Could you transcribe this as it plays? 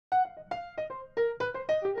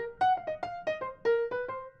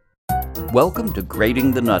Welcome to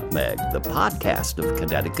Grating the Nutmeg, the podcast of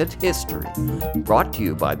Connecticut history, brought to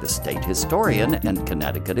you by the State Historian and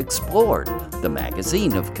Connecticut Explored, the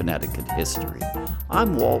magazine of Connecticut history.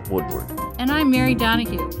 I'm Walt Woodward. And I'm Mary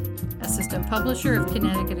Donahue, assistant publisher of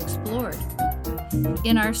Connecticut Explored.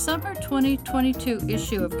 In our summer 2022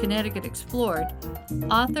 issue of Connecticut Explored,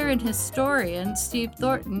 author and historian Steve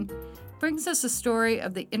Thornton brings us a story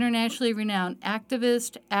of the internationally renowned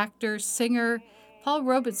activist, actor, singer Paul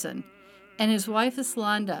Robeson and his wife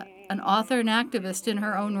Eslanda, an author and activist in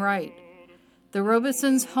her own right. The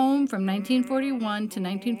Robesons' home from 1941 to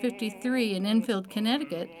 1953 in Enfield,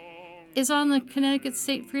 Connecticut, is on the Connecticut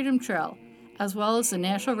State Freedom Trail, as well as the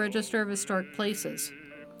National Register of Historic Places.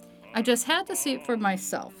 I just had to see it for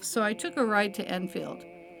myself, so I took a ride to Enfield.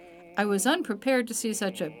 I was unprepared to see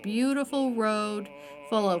such a beautiful road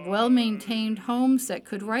full of well-maintained homes that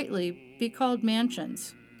could rightly be called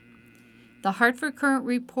mansions. The Hartford Courant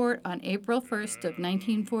report on April 1st of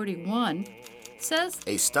 1941 says,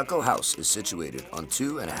 a stucco house is situated on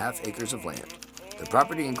 2.5 acres of land. The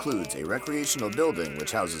property includes a recreational building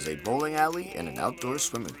which houses a bowling alley and an outdoor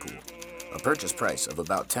swimming pool. A purchase price of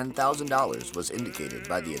about $10,000 was indicated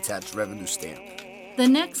by the attached revenue stamp. The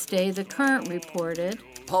next day, the Courant reported,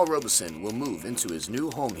 Paul Robeson will move into his new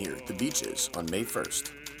home here, The Beeches, on May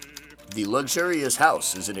 1st. The luxurious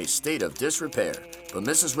house is in a state of disrepair, but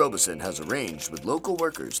Mrs. Robeson has arranged with local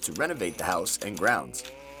workers to renovate the house and grounds.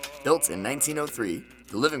 Built in 1903,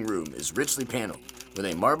 the living room is richly paneled with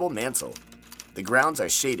a marble mantel. The grounds are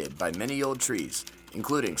shaded by many old trees,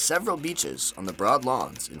 including several beeches on the broad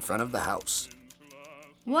lawns in front of the house.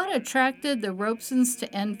 What attracted the Robesons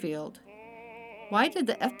to Enfield? Why did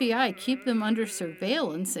the FBI keep them under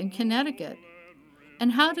surveillance in Connecticut?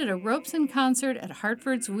 And how did a Robeson concert at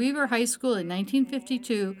Hartford's Weaver High School in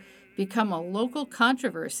 1952 become a local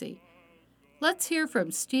controversy? Let's hear from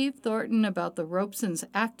Steve Thornton about the Robesons'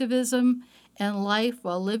 activism and life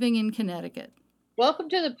while living in Connecticut. Welcome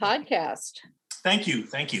to the podcast. Thank you.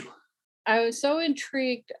 I was so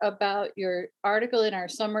intrigued about your article in our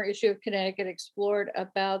summer issue of Connecticut Explored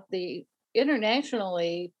about the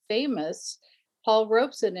internationally famous Paul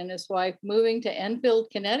Robeson and his wife moving to Enfield,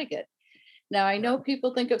 Connecticut. Now, I know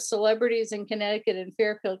people think of celebrities in Connecticut and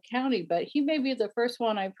Fairfield County, but he may be the first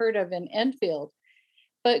one I've heard of in Enfield.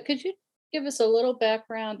 But could you give us a little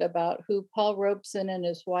background about who Paul Robeson and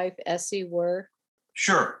his wife, Essie, were?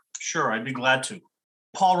 Sure. I'd be glad to.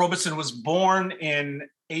 Paul Robeson was born in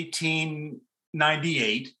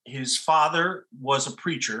 1898. His father was a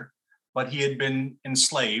preacher, but he had been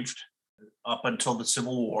enslaved up until the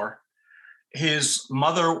Civil War. His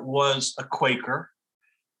mother was a Quaker,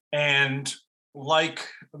 and like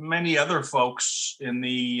many other folks in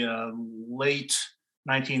the late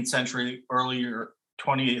 19th century, earlier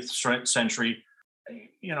 20th century,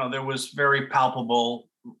 there was very palpable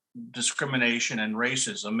discrimination and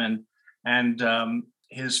racism, and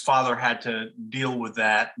his father had to deal with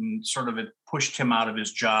that, and sort of it pushed him out of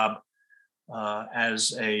his job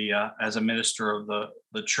as a minister of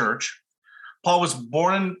the church. Paul was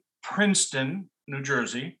born in Princeton, New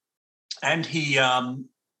Jersey, and he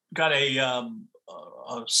got a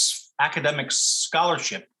academic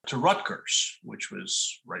scholarship to Rutgers, which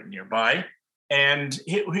was right nearby. And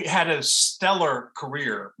he had a stellar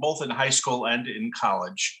career, both in high school and in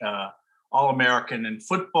college. All-American in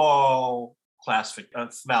football, class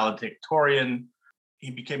valedictorian.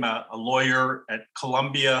 He became a lawyer at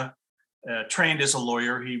Columbia, trained as a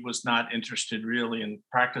lawyer. He was not interested really in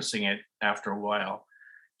practicing it after a while.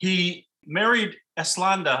 He married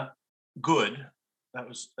Eslanda Good.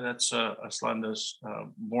 That's Eslanda's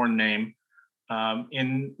born name,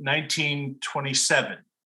 in 1927.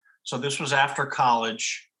 So this was after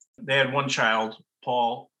college. They had one child,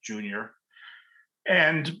 Paul Jr.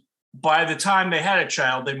 And by the time they had a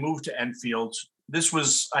child, they moved to Enfield. This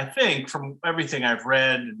was, I think, from everything I've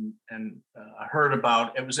read and heard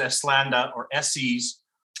about, it was Eslanda or Essie's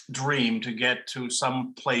dream to get to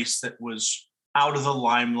some place that was out of the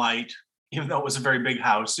limelight. Even though it was a very big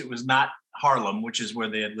house, it was not Harlem, which is where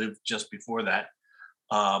they had lived just before that,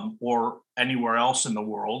 or anywhere else in the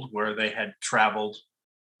world where they had traveled.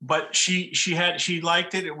 But she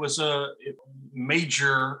liked it. It was a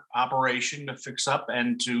major operation to fix up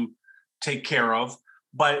and to take care of.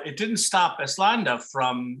 But it didn't stop Eslanda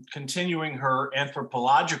from continuing her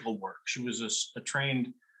anthropological work. She was a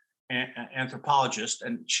trained anthropologist,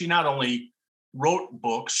 and she not only wrote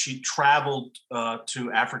books, she traveled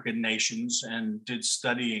to African nations and did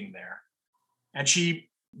studying there. And she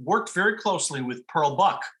worked very closely with Pearl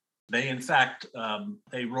Buck. They, in fact,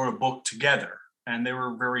 they wrote a book together, and they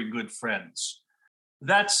were very good friends.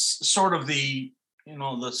 That's sort of the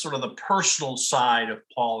the sort of the personal side of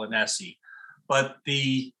Paul and Essie, but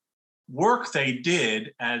the work they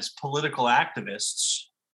did as political activists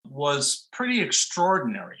was pretty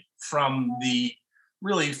extraordinary from the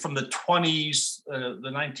 20s,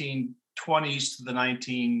 the 1920s to the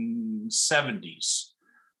 1970s.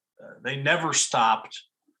 They never stopped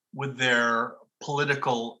with their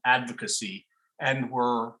political advocacy and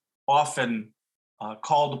were often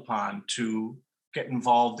called upon to get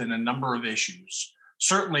involved in a number of issues.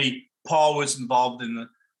 Certainly, Paul was involved in the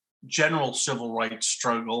general civil rights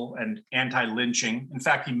struggle and anti-lynching. In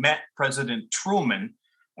fact, he met President Truman,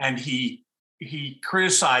 and he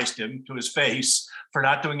criticized him to his face for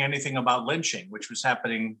not doing anything about lynching, which was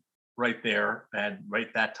happening right there and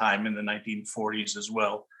right that time in the 1940s as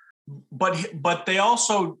well. But they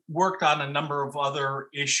also worked on a number of other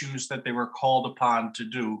issues that they were called upon to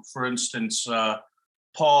do. For instance,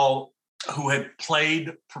 Paul, who had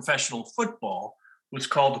played professional football, was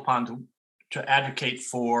called upon to advocate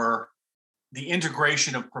for the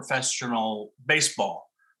integration of professional baseball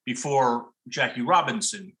before Jackie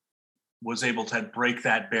Robinson was able to break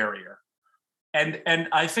that barrier. And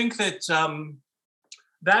I think that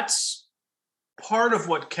that's part of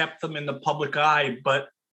what kept them in the public eye, but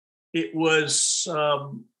it was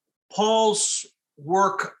Paul's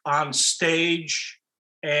work on stage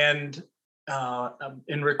and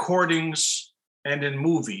in recordings and in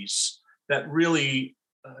movies that really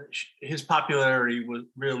his popularity was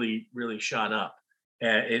really shot up,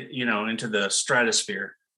 into the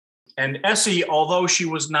stratosphere. And Essie, although she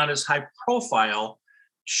was not as high profile,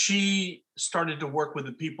 she started to work with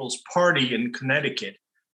the People's Party in Connecticut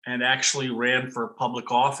and actually ran for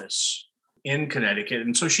public office in Connecticut.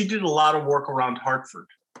 And so she did a lot of work around Hartford.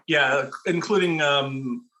 Yeah, including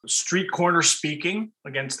street corner speaking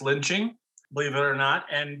against lynching, believe it or not.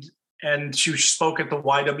 And she spoke at the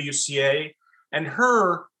YWCA. And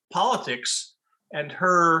her politics and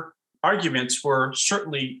her arguments were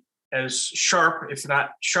certainly as sharp, if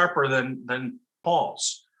not sharper than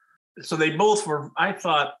Paul's. So they both were, I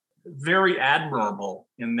thought, very admirable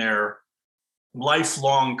in their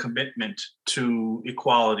lifelong commitment to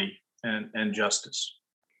equality and justice.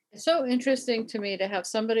 It's so interesting to me to have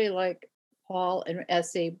somebody like Paul and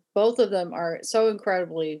Essie. Both of them are so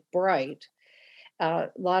incredibly bright, a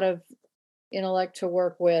lot of intellect to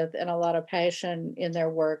work with and a lot of passion in their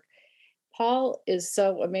work. Paul is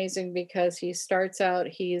so amazing because he starts out,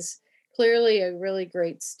 he's clearly a really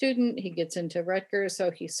great student. He gets into Rutgers, so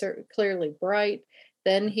he's clearly bright.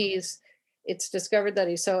 Then it's discovered that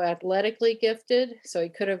he's so athletically gifted, so he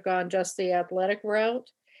could have gone just the athletic route.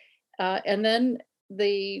 And then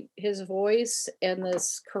his voice and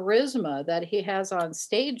this charisma that he has on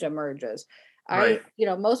stage emerges. Right.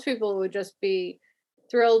 Most people would just be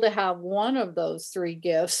thrilled to have one of those three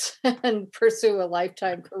gifts and pursue a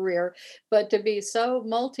lifetime career, but to be so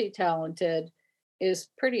multi-talented is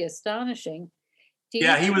pretty astonishing.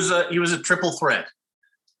 He was a triple threat.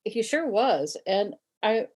 He sure was. And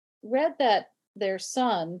I read that their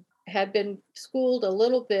son had been schooled a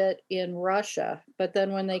little bit in Russia, but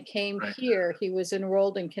then when they came here, he was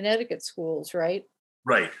enrolled in Connecticut schools, right?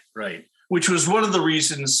 Right. Which was one of the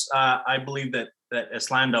reasons I believe that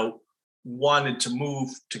Eslando wanted to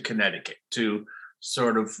move to Connecticut, to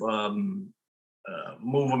sort of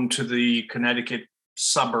move him to the Connecticut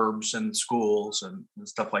suburbs and schools and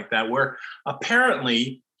stuff like that, where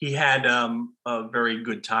apparently he had a very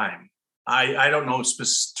good time. I don't know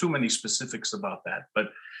too many specifics about that,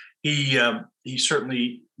 but he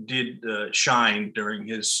certainly did shine during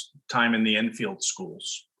his time in the Enfield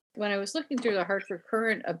schools. When I was looking through the Hartford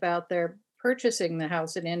Courant about their purchasing the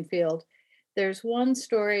house in Enfield, there's one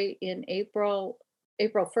story in April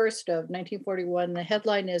 1st of 1941. The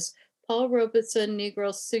headline is, Paul Robeson,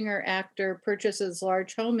 Negro singer actor, purchases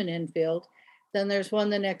large home in Enfield. Then there's one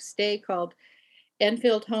the next day called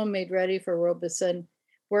Enfield Home Made Ready for Robeson.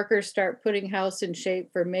 Workers start putting house in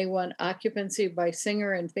shape for May 1 occupancy by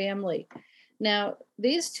singer and family. Now,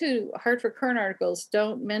 these two Hartford Courant articles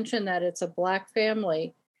don't mention that it's a Black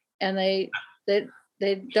family, and they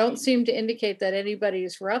don't seem to indicate that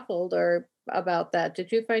anybody's ruffled or about that.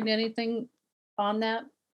 Did you find anything on that?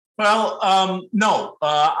 Well, no.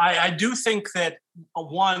 I do think that,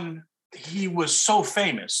 one, he was so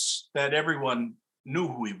famous that everyone knew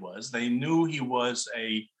who he was. They knew he was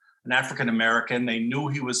an African American. They knew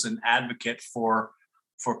he was an advocate for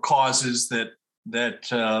causes that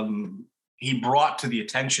he brought to the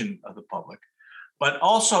attention of the public. But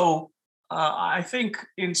also, I think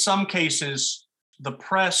in some cases, the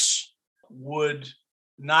press would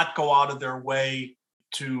not go out of their way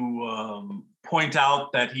point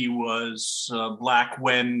out that he was Black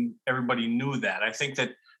when everybody knew that. I think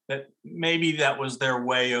that maybe that was their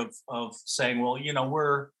way of saying, well,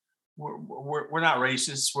 we're not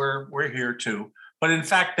racists. We're here too. But in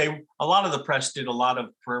fact, a lot of the press did a lot of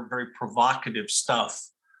very provocative stuff,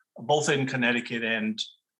 both in Connecticut and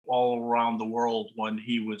all around the world when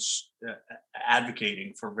he was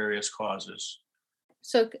advocating for various causes.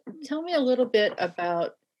 So tell me a little bit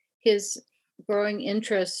about his growing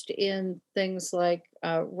interest in things like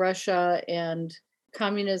Russia and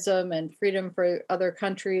communism and freedom for other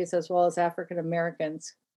countries, as well as African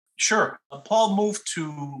Americans. Sure. Paul moved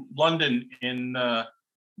to London in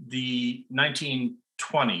the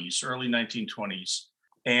 1920s, early 1920s,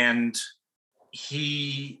 and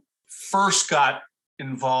he first got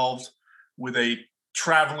involved with a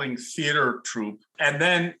traveling theater troupe and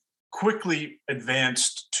then quickly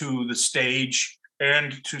advanced to the stage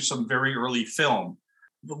and to some very early film.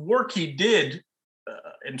 The work he did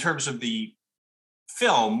in terms of the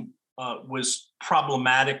film was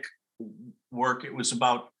problematic work. It was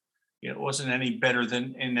about, it wasn't any better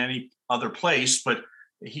than in any other place, but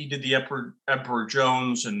he did the Emperor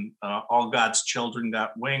Jones and All God's Children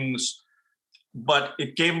Got Wings, but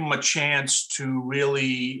it gave him a chance to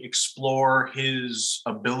really explore his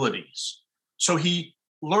abilities. So he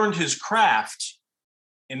learned his craft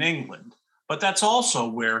in England, but that's also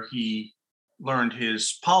where he learned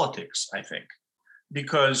his politics, I think,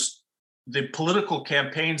 because the political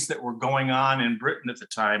campaigns that were going on in Britain at the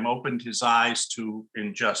time opened his eyes to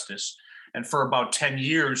injustice. And for about 10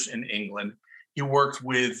 years in England, he worked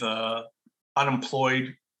with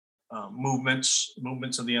unemployed movements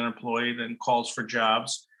of the unemployed and calls for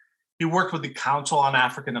jobs. He worked with the Council on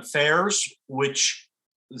African Affairs, which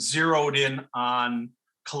zeroed in on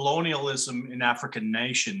colonialism in African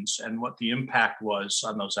nations and what the impact was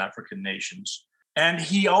on those African nations. And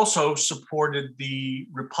he also supported the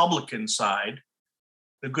Republican side,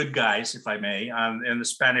 the good guys, if I may, in the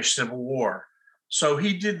Spanish Civil War. So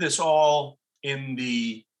he did this all in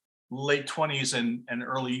the late 20s and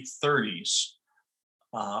early 30s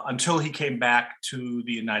until he came back to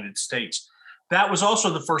the United States. That was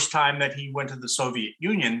also the first time that he went to the Soviet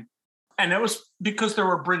Union. And it was because there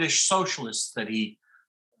were British socialists that he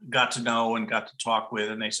got to know and got to talk with.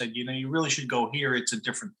 And they said, you really should go here. It's a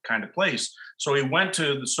different kind of place. So he went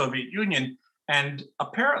to the Soviet Union. And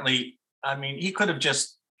apparently, I mean, he could have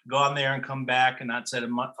just gone there and come back and not said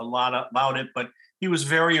a lot about it. But he was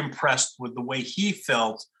very impressed with the way he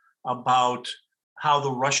felt about how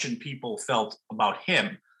the Russian people felt about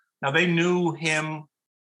him. Now, they knew him,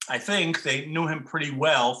 I think they knew him pretty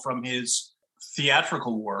well from his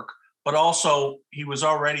theatrical work, but also he was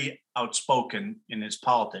already outspoken in his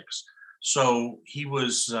politics. So he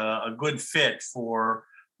was a good fit for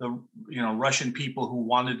the Russian people who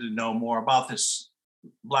wanted to know more about this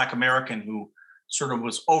Black American who sort of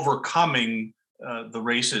was overcoming the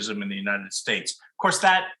racism in the United States. Of course,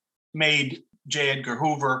 that made J. Edgar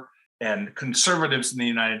Hoover and conservatives in the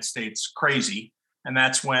United States crazy. And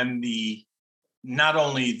that's when not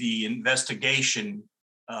only the investigation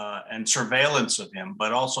and surveillance of him,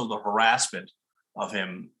 but also the harassment of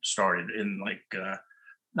him started in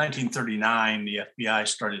 1939. The FBI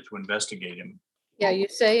started to investigate him. Yeah, you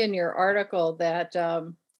say in your article that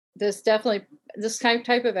this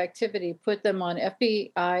type of activity put them on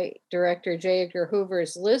FBI Director J. Edgar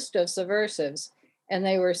Hoover's list of subversives, and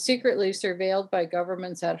they were secretly surveilled by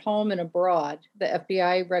governments at home and abroad, the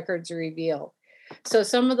FBI records reveal. So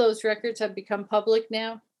some of those records have become public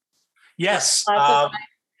now? Yes.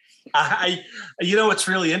 It's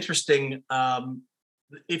really interesting.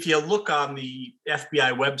 If you look on the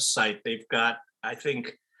FBI website, they've got, I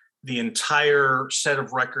think, the entire set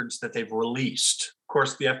of records that they've released. Of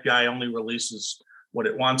course, the FBI only releases what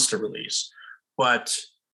it wants to release, but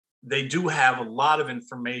they do have a lot of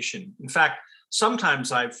information. In fact,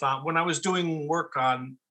 sometimes I've found when I was doing work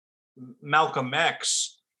on Malcolm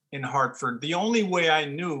X in Hartford, the only way I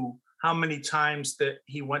knew how many times that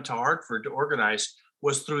he went to Hartford to organize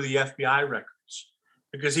was through the FBI records.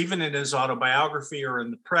 Because even in his autobiography or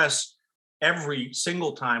in the press, every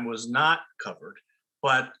single time was not covered,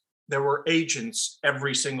 but there were agents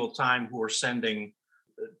every single time who were sending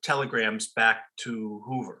telegrams back to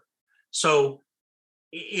Hoover. So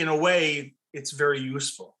in a way, it's very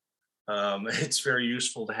useful. It's very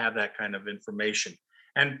useful to have that kind of information.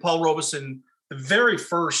 And Paul Robeson, the very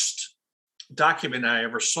first document I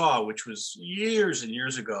ever saw, which was years and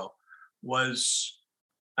years ago, was,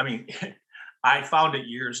 I found it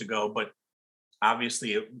years ago, but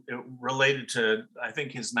obviously it related to, I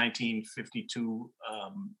think, his 1952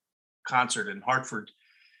 concert in Hartford.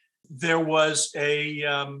 there was a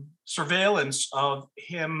surveillance of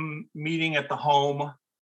him meeting at the home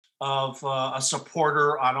of a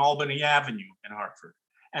supporter on Albany Avenue in Hartford,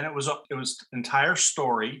 and it was an entire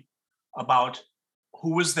story about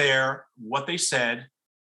who was there, what they said,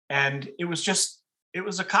 and it was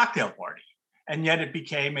a cocktail party, and yet it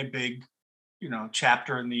became a big,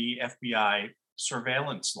 chapter in the FBI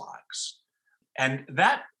surveillance logs, and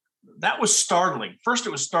that was startling. First,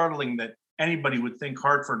 it was startling that anybody would think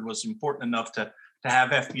Hartford was important enough to have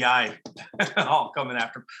FBI all coming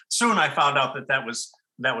after him. Soon, I found out that was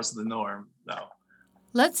the norm, though.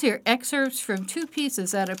 Let's hear excerpts from two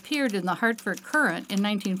pieces that appeared in the Hartford Courant in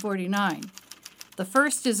 1949. The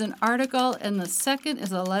first is an article, and the second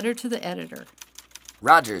is a letter to the editor.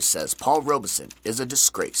 Rogers says Paul Robeson is a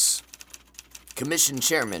disgrace. Commission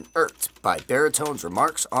Chairman irked by Baritone's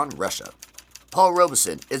remarks on Russia. Paul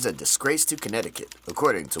Robeson is a disgrace to Connecticut,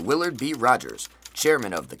 according to Willard B. Rogers,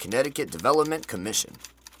 chairman of the Connecticut Development Commission.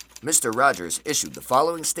 Mr. Rogers issued the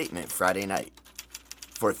following statement Friday night.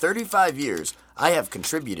 For 35 years, I have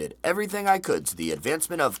contributed everything I could to the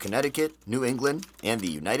advancement of Connecticut, New England, and the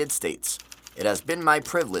United States. It has been my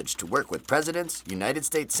privilege to work with presidents, United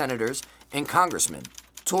States senators, and congressmen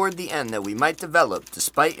toward the end that we might develop,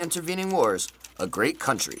 despite intervening wars, a great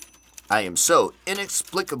country. I am so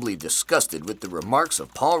inexplicably disgusted with the remarks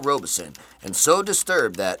of Paul Robeson and so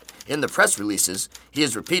disturbed that, in the press releases, he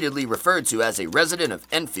is repeatedly referred to as a resident of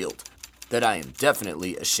Enfield, that I am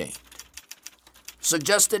definitely ashamed.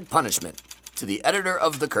 Suggested punishment. To the editor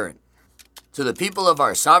of the Courant. To the people of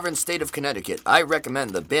our sovereign state of Connecticut, I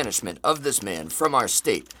recommend the banishment of this man from our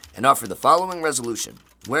state and offer the following resolution.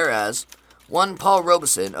 Whereas, 1 Paul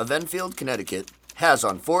Robeson of Enfield, Connecticut, has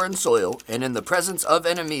on foreign soil and in the presence of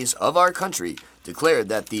enemies of our country declared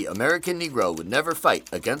that the American Negro would never fight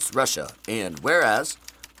against Russia, and whereas,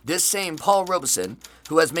 this same Paul Robeson,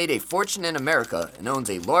 who has made a fortune in America and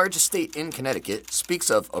owns a large estate in Connecticut,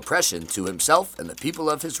 speaks of oppression to himself and the people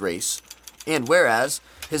of his race, and whereas,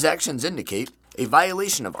 his actions indicate a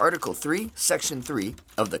violation of Article 3, Section 3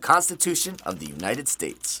 of the Constitution of the United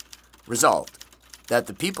States. Resolved, that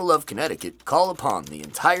the people of Connecticut call upon the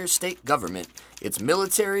entire state government, its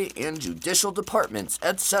military and judicial departments,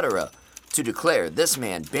 etc., to declare this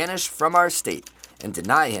man banished from our state and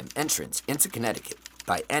deny him entrance into Connecticut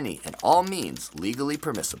by any and all means legally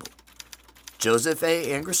permissible. Joseph A.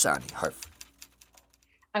 Angrisani, Hartford.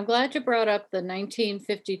 I'm glad you brought up the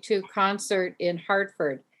 1952 concert in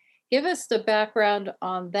Hartford. Give us the background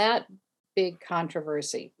on that big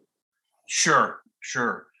controversy. Sure.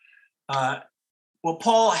 Well,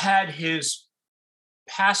 Paul had his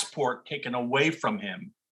passport taken away from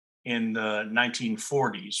him in the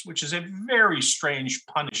 1940s, which is a very strange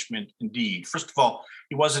punishment indeed. First of all,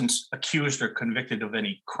 he wasn't accused or convicted of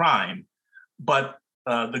any crime, but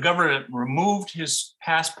the government removed his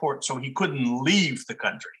passport so he couldn't leave the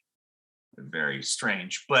country. Very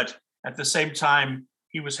strange. But at the same time,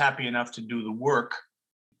 he was happy enough to do the work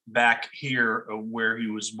back here where he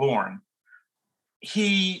was born.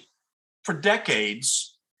 For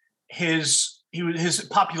decades, his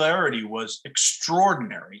popularity was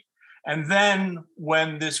extraordinary. And then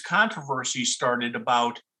when this controversy started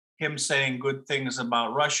about him saying good things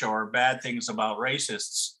about Russia or bad things about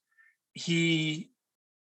racists, he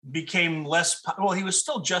became less, he was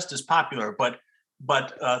still just as popular,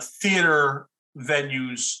 but theater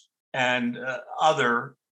venues and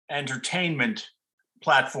other entertainment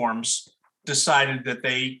platforms decided that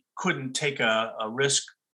they couldn't take a risk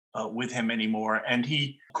with him anymore, and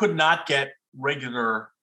he could not get regular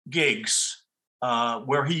gigs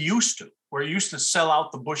where he used to sell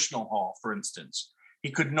out the Bushnell Hall, for instance. He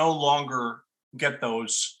could no longer get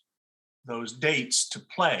those dates to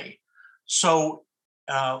play. So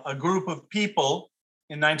a group of people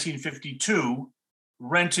in 1952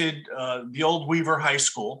 rented the old Weaver High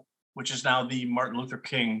School, which is now the Martin Luther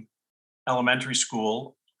King Elementary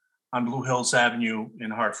School on Blue Hills Avenue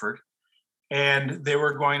in Hartford. And they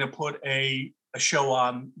were going to put a show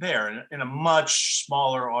on there in a much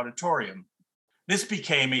smaller auditorium. This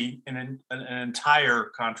became an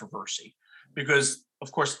entire controversy because,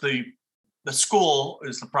 of course, the school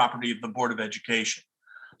is the property of the Board of Education.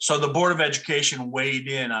 So the Board of Education weighed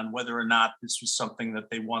in on whether or not this was something that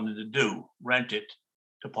they wanted to do, rent it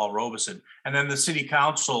to Paul Robeson. And then the city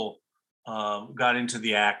council got into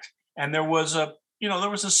the act, and there was a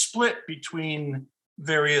split between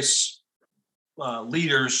various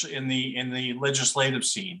leaders in the legislative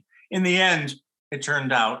scene. In the end, it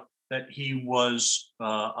turned out that he was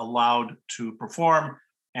allowed to perform,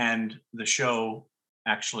 and the show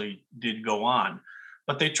actually did go on.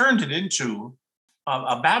 But they turned it into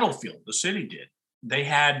a battlefield. The city did. They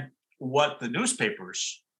had what the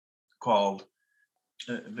newspapers called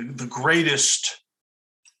the greatest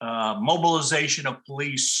mobilization of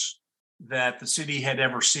police that the city had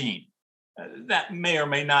ever seen. That may or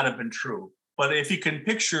may not have been true. But if you can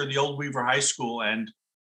picture the old Weaver High School and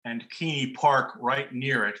Keeney Park right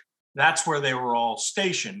near it, that's where they were all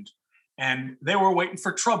stationed. And they were waiting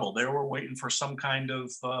for trouble. They were waiting for some kind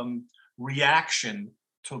of reaction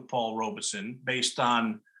to Paul Robeson based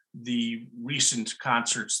on the recent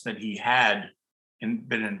concerts that he had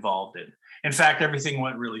been involved in. In fact, everything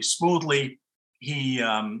went really smoothly.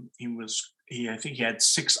 I think he had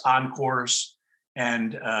 6 encores,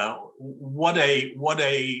 and what a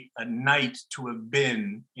night to have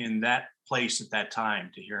been in that place at that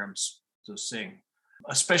time to hear him to sing,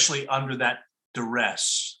 especially under that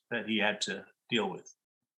duress that he had to deal with.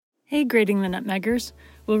 Hey, Grating the Nutmeggers.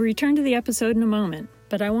 We'll return to the episode in a moment,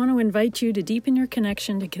 but I want to invite you to deepen your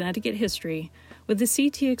connection to Connecticut history with the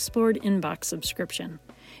CT Explored Inbox subscription.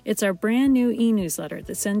 It's our brand new e-newsletter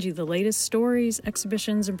that sends you the latest stories,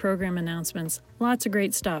 exhibitions, and program announcements. Lots of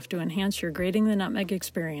great stuff to enhance your Grating the Nutmeg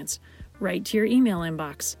experience right to your email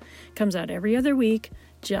inbox. Comes out every other week,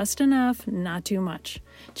 just enough, not too much.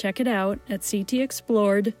 Check it out at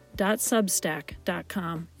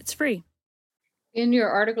ctexplored.substack.com. It's free. In your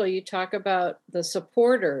article, you talk about the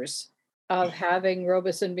supporters of having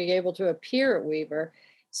Robeson be able to appear at Weaver.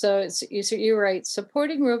 So you write,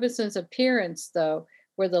 supporting Robeson's appearance, though,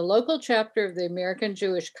 were the local chapter of the American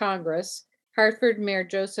Jewish Congress, Hartford Mayor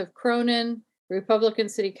Joseph Cronin, Republican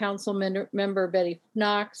City Council member Betty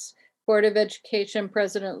Knox, Board of Education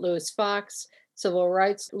President Louis Fox, civil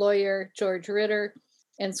rights lawyer George Ritter,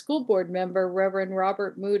 and school board member Reverend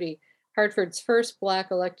Robert Moody, Hartford's first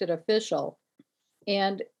Black elected official.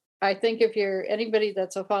 And I think if you're anybody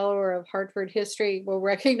that's a follower of Hartford history will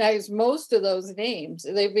recognize most of those names.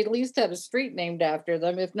 They've at least had a street named after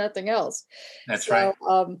them, if nothing else. That's right.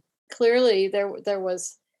 Clearly, there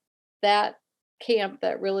was that camp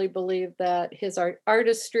that really believed that his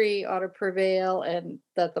artistry ought to prevail and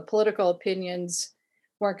that the political opinions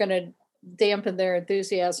weren't going to dampen their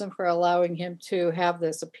enthusiasm for allowing him to have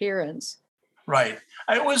this appearance. Right.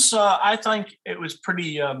 It was, I think it was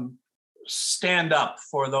pretty stand up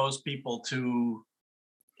for those people to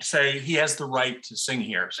say he has the right to sing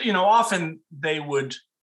here. So, often they would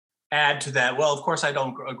add to that, well, of course, I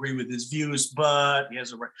don't agree with his views, but he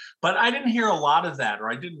has a right. But I didn't hear a lot of that,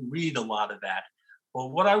 or I didn't read a lot of that.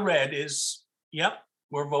 Well, what I read is, yep,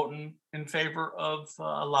 we're voting in favor of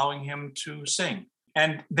allowing him to sing.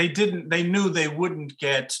 And they knew they wouldn't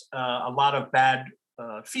get a lot of bad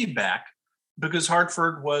feedback, because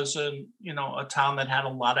Hartford was a town that had a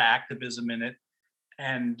lot of activism in it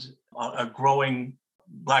and a growing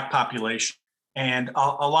Black population and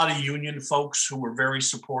a lot of union folks who were very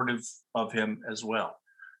supportive of him as well.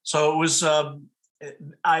 So it was,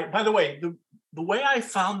 by the way, the way I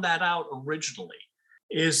found that out originally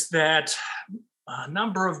is that a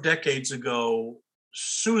number of decades ago,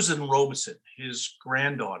 Susan Robeson, his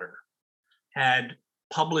granddaughter, had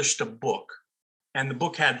published a book, and the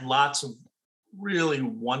book had lots of really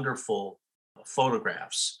wonderful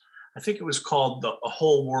photographs. I think it was called A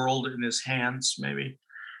Whole World in His Hands, maybe.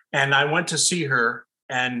 And I went to see her,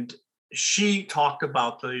 and she talked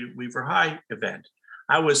about the Weaver High event.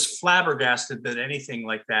 I was flabbergasted that anything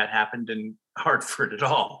like that happened in Hartford at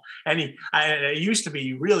all. And I used to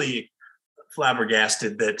be really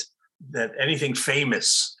flabbergasted that anything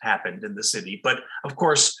famous happened in the city. But of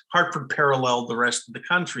course, Hartford paralleled the rest of the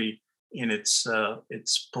country in its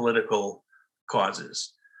political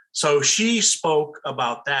causes. So she spoke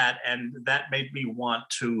about that, and that made me want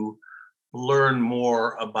to learn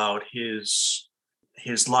more about his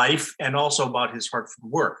life and also about his Hartford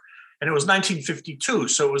work. And it was 1952,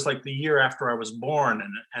 so it was like the year after I was born,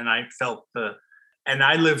 and I felt and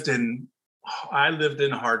I lived in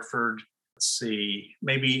Hartford. Let's see,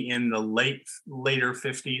 maybe in the later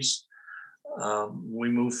 50s. We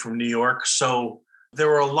moved from New York, so there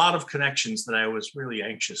were a lot of connections that I was really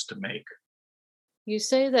anxious to make. You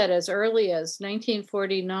say that as early as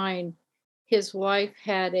 1949, his wife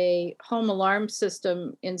had a home alarm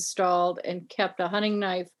system installed and kept a hunting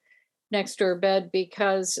knife next to her bed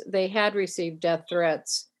because they had received death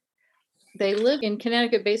threats. They lived in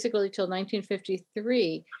Connecticut basically till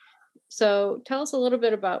 1953. So tell us a little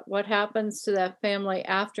bit about what happens to that family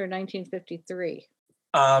after 1953.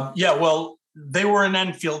 Well, they were in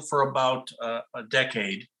Enfield for about a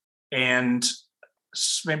decade, and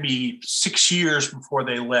maybe 6 years before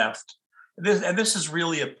they left. This is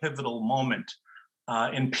really a pivotal moment.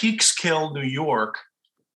 In Peekskill, New York,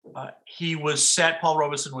 Paul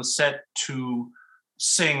Robeson was set to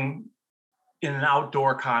sing in an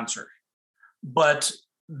outdoor concert. But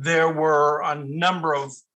there were a number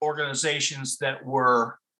of organizations that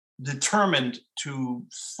were determined to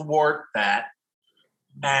thwart that.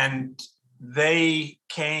 And they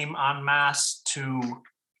came en masse to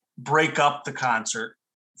break up the concert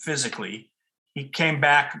physically. He came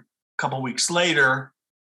back a couple weeks later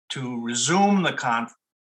to resume the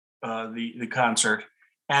concert,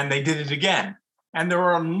 and they did it again. And there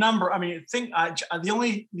were a number. I mean,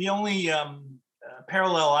 the only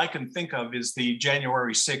parallel I can think of is the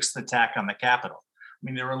January 6th attack on the Capitol. I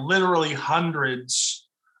mean, there were literally hundreds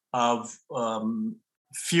of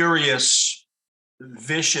furious,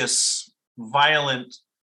 vicious, violent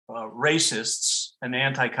racists and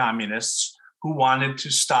anti-communists who wanted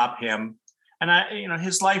to stop him. And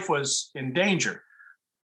his life was in danger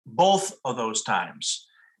both of those times.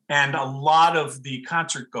 And a lot of the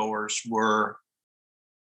concert goers were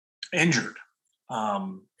injured.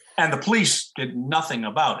 And the police did nothing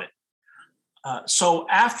about it. So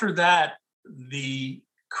after that, the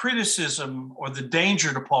criticism or the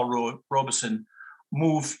danger to Paul Robeson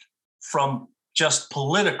moved from just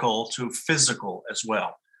political to physical as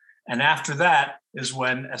well. And after that is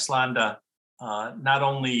when Eslanda not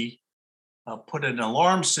only put an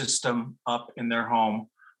alarm system up in their home,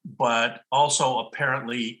 but also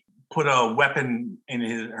apparently put a weapon in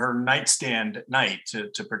her nightstand at night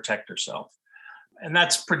to protect herself. And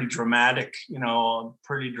that's pretty dramatic, a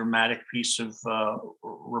pretty dramatic piece of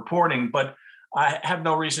reporting. But I have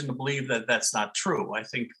no reason to believe that that's not true. I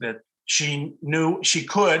think that she knew she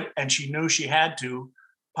could, and she knew she had to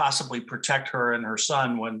possibly protect her and her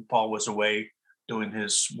son when Paul was away doing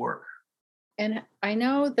his work. And I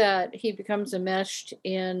know that he becomes enmeshed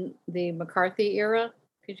in the McCarthy era.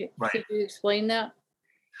 Could you explain that?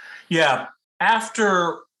 Yeah.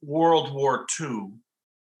 After World War II,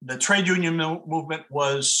 the trade union movement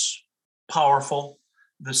was powerful.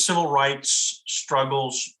 The civil rights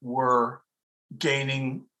struggles were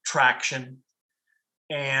gaining traction.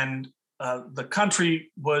 And the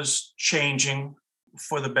country was changing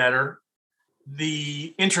for the better.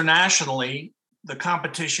 Internationally, the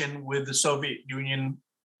competition with the Soviet Union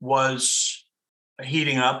was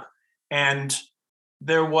heating up, and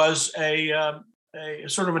there was a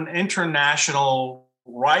sort of an international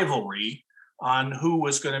rivalry on who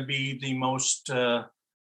was going to be the most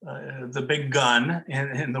the big gun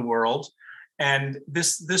in the world. And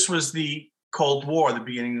this was the Cold War, the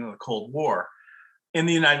beginning of the Cold War. In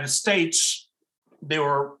the United States, there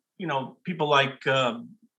were people like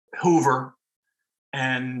Hoover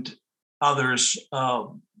and others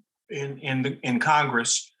in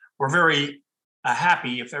Congress were very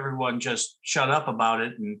happy if everyone just shut up about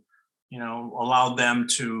it and allowed them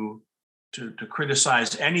to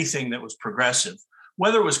criticize anything that was progressive,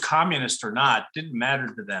 whether it was communist or not, didn't matter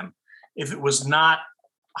to them. If it was not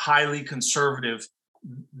highly conservative,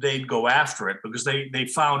 they'd go after it, because they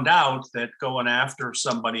found out that going after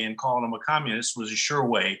somebody and calling them a communist was a sure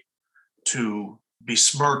way to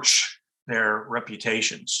besmirch their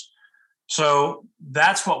reputations. So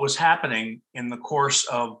that's what was happening in the course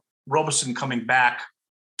of Robeson coming back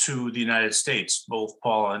to the United States, both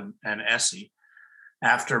Paul and Essie,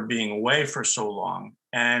 after being away for so long.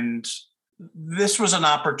 And this was an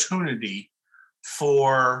opportunity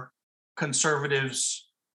for conservatives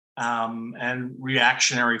and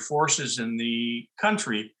reactionary forces in the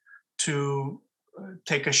country to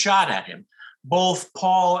take a shot at him. Both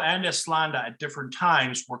Paul and Eslanda at different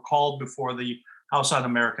times were called before the House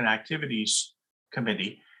Un-American Activities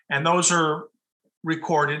Committee. And those are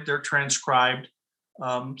recorded, they're transcribed,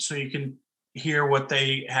 so you can hear what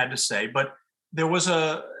they had to say. But they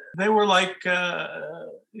were like,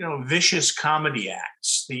 vicious comedy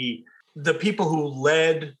acts. The people who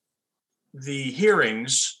led the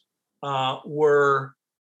hearings were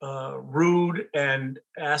rude and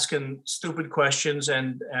asking stupid questions,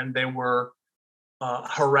 and they were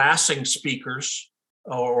harassing speakers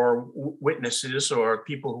or witnesses or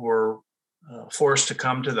people who were forced to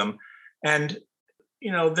come to them. And,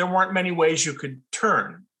 there weren't many ways you could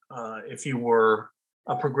turn if you were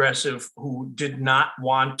a progressive who did not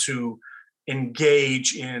want to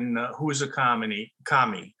engage in who's a commie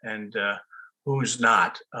and who's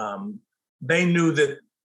not. They knew that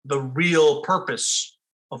the real purpose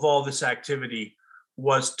of all this activity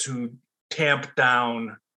was to tamp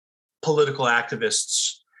down political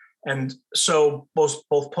activists. And so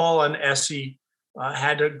both Paul and Essie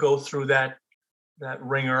had to go through that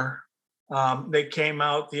ringer. They came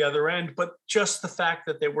out the other end, but just the fact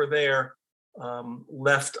that they were there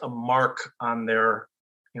left a mark on their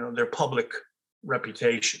public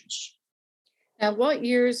reputations. Now, what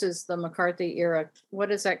years is the McCarthy era? What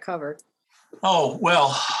does that cover? Oh, well,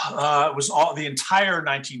 it was all the entire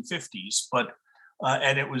 1950s, but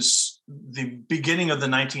and it was the beginning of the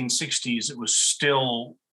 1960s. It was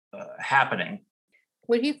still happening.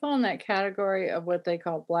 Would he fall in that category of what they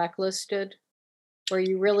call blacklisted, where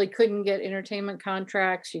you really couldn't get entertainment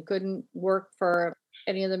contracts, you couldn't work for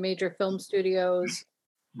any of the major film studios?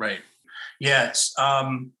 Right. Yes.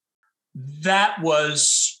 That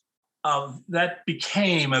was that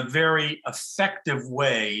became a very effective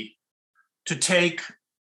way to take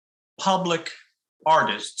public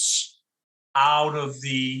artists out of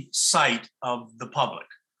the sight of the public.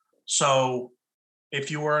 So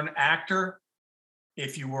if you were an actor,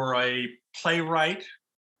 if you were a playwright,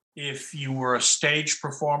 if you were a stage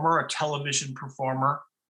performer, a television performer,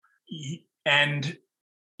 and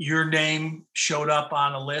your name showed up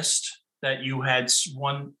on a list that you had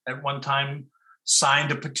at one time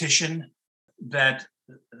signed a petition that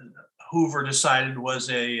Hoover decided was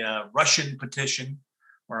a Russian petition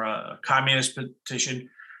or a communist petition,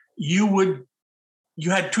 you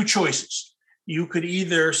had two choices. You could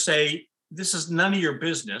either say, this is none of your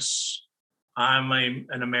business. I'm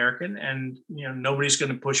an American, and nobody's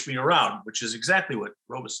going to push me around, which is exactly what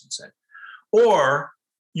Robeson said. Or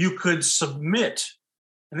you could submit,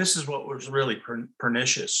 and this is what was really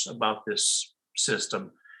pernicious about this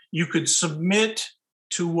system. You could submit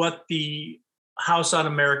to what the House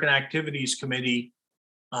Un-American Activities Committee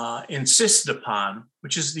insisted upon,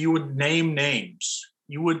 which is you would name names.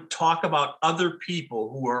 You would talk about other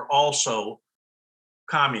people who were also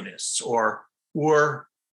communists or were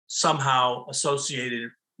somehow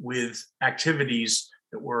associated with activities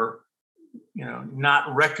that were,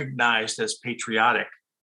 not recognized as patriotic.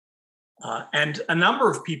 And a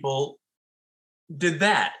number of people did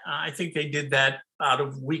that. I think they did that out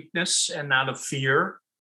of weakness and out of fear.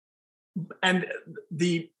 And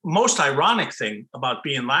the most ironic thing about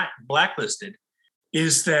being blacklisted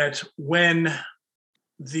is that when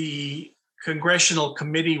the congressional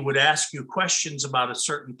committee would ask you questions about a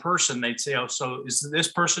certain person, they'd say, oh, so is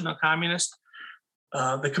this person a communist?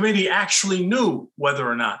 The committee actually knew whether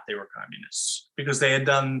or not they were communists because they had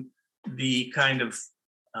done the kind of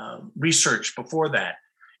research before that.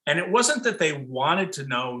 And it wasn't that they wanted to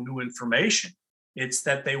know new information. It's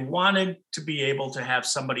that they wanted to be able to have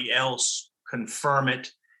somebody else confirm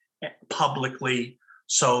it publicly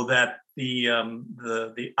so that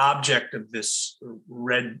the object of this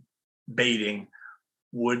red baiting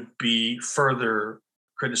would be further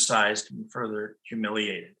criticized and further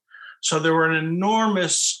humiliated. So there were an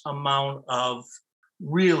enormous amount of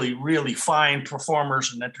really, really fine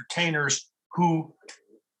performers and entertainers who,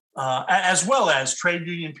 as well as trade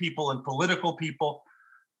union people and political people,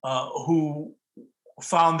 who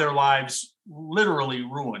found their lives literally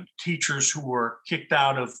ruined. Teachers who were kicked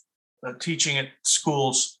out of teaching at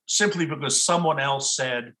schools simply because someone else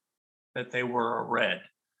said that they were a red.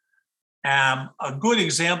 A good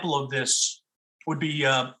example of this would be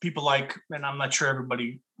people like, and I'm not sure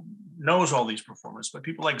everybody knows all these performers, but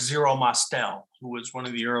people like Zero Mostel, who was one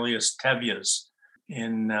of the earliest Tevias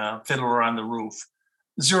in Fiddler on the Roof.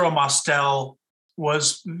 Zero Mostel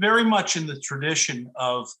was very much in the tradition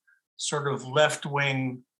of sort of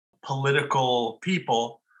left-wing political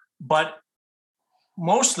people, but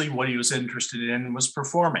mostly what he was interested in was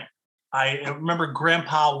performing. I remember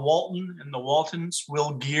Grandpa Walton and the Waltons,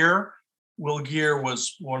 Will Geer. Will Geer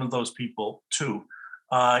was one of those people too.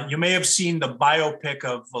 You may have seen the biopic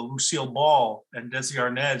of Lucille Ball and Desi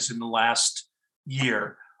Arnaz in the last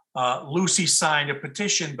year. Lucy signed a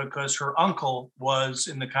petition because her uncle was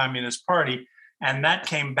in the Communist Party, and that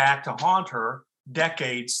came back to haunt her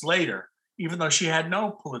decades later, even though she had no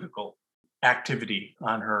political activity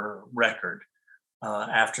on her record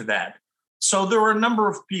after that. So there were a number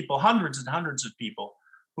of people, hundreds and hundreds of people,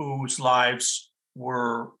 whose lives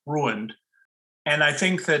were ruined. And I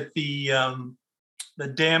think that the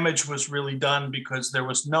damage was really done because there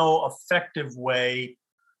was no effective way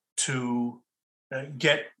to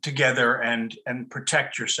get together and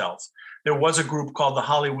protect yourself. There was a group called the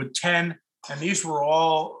Hollywood 10, and these were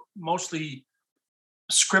all mostly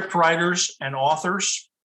script writers and authors.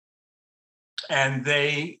 And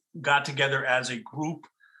they got together as a group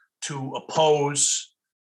to oppose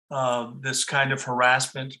this kind of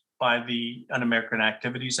harassment by the Un-American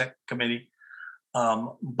Activities Committee.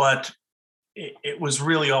 But it was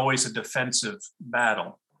really always a defensive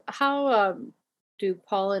battle. How do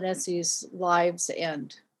Paul and Essie's lives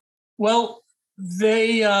end? Well,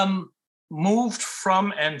 they moved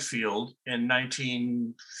from Enfield in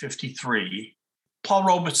 1953. Paul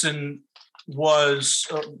Robeson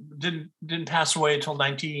didn't pass away until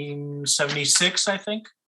 1976, I think.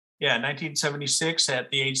 1976 at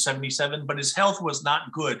the age 77, but his health was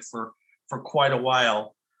not good for quite a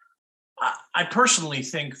while. I personally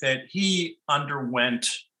think that he underwent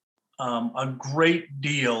a great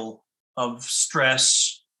deal of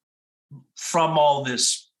stress from all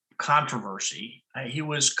this controversy. He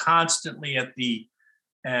was constantly in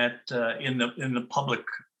the public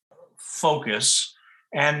focus,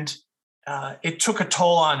 and it took a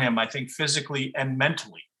toll on him, I think, physically and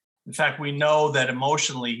mentally. In fact, we know that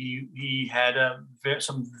emotionally he had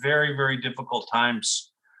some very, very difficult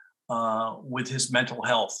times with his mental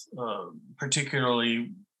health,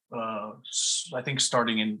 particularly I think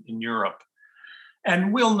starting in Europe.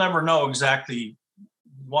 And we'll never know exactly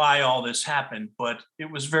why all this happened, but it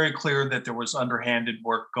was very clear that there was underhanded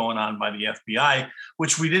work going on by the FBI,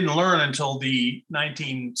 which we didn't learn until the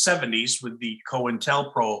 1970s with the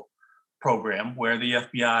COINTELPRO program, where the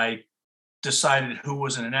FBI decided who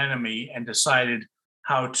was an enemy and decided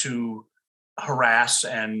how to harass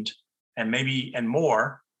and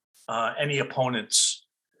more any opponents,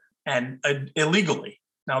 and illegally.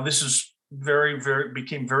 Now, this is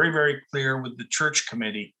became very, very clear with the Church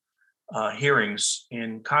Committee hearings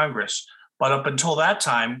in Congress. But up until that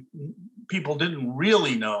time, people didn't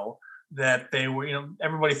really know that they were,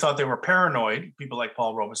 everybody thought they were paranoid, people like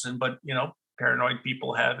Paul Robeson, but, paranoid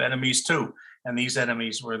people have enemies too. And these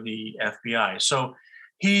enemies were the FBI. So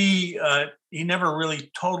he never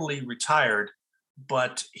really totally retired,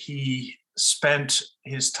 but he spent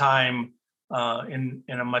his time in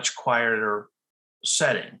a much quieter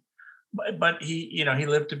setting. But he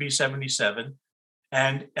lived to be 77,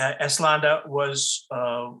 and Eslanda was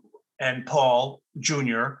and Paul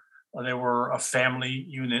Jr. They were a family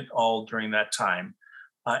unit all during that time.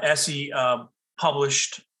 Essie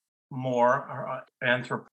published more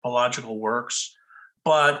anthropological works,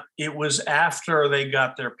 but it was after they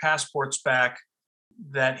got their passports back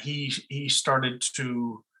that he started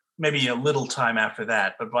to, maybe a little time after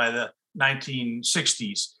that, but by the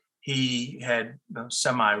 1960s, he had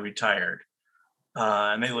semi-retired,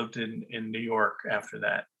 and they lived in New York after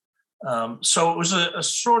that. So it was a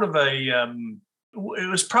sort of it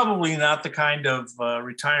was probably not the kind of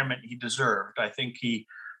retirement he deserved. I think he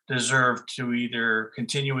deserved to either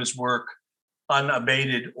continue his work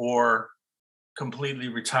unabated or completely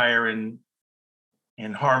retire in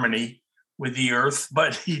harmony with the earth,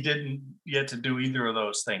 but he didn't get to do either of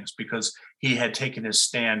those things because he had taken his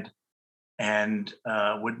stand and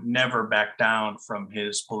would never back down from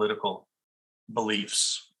his political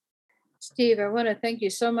beliefs. Steve, I want to thank you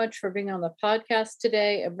so much for being on the podcast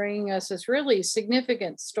today and bringing us this really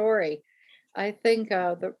significant story. I think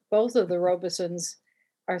both of the Robesons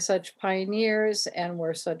are such pioneers and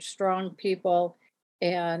were such strong people.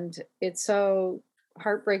 And it's so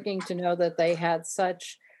heartbreaking to know that they had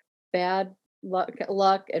such bad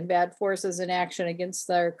luck and bad forces in action against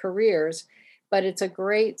their careers. But it's a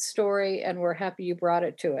great story, and we're happy you brought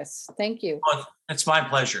it to us. Thank you. Well, it's my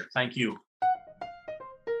pleasure. Thank you.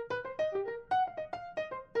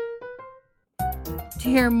 To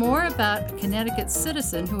hear more about a Connecticut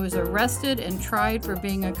citizen who was arrested and tried for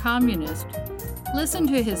being a communist, listen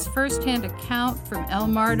to his first-hand account from El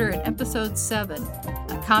Martyr in Episode 7,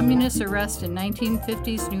 A Communist Arrest in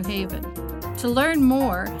 1950s New Haven. To learn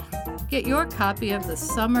more, get your copy of the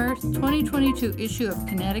summer 2022 issue of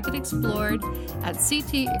Connecticut Explored at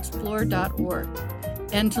ctexplore.org.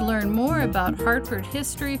 And to learn more about Hartford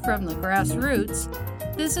history from the grassroots,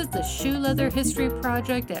 visit the Shoe Leather History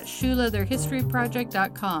Project at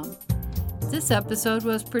shoeleatherhistoryproject.com. This episode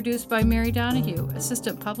was produced by Mary Donahue,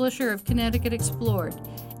 Assistant Publisher of Connecticut Explored,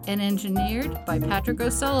 and engineered by Patrick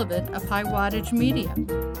O'Sullivan of High Wattage Media.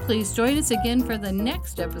 Please join us again for the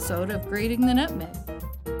next episode of Grating the Nutmeg.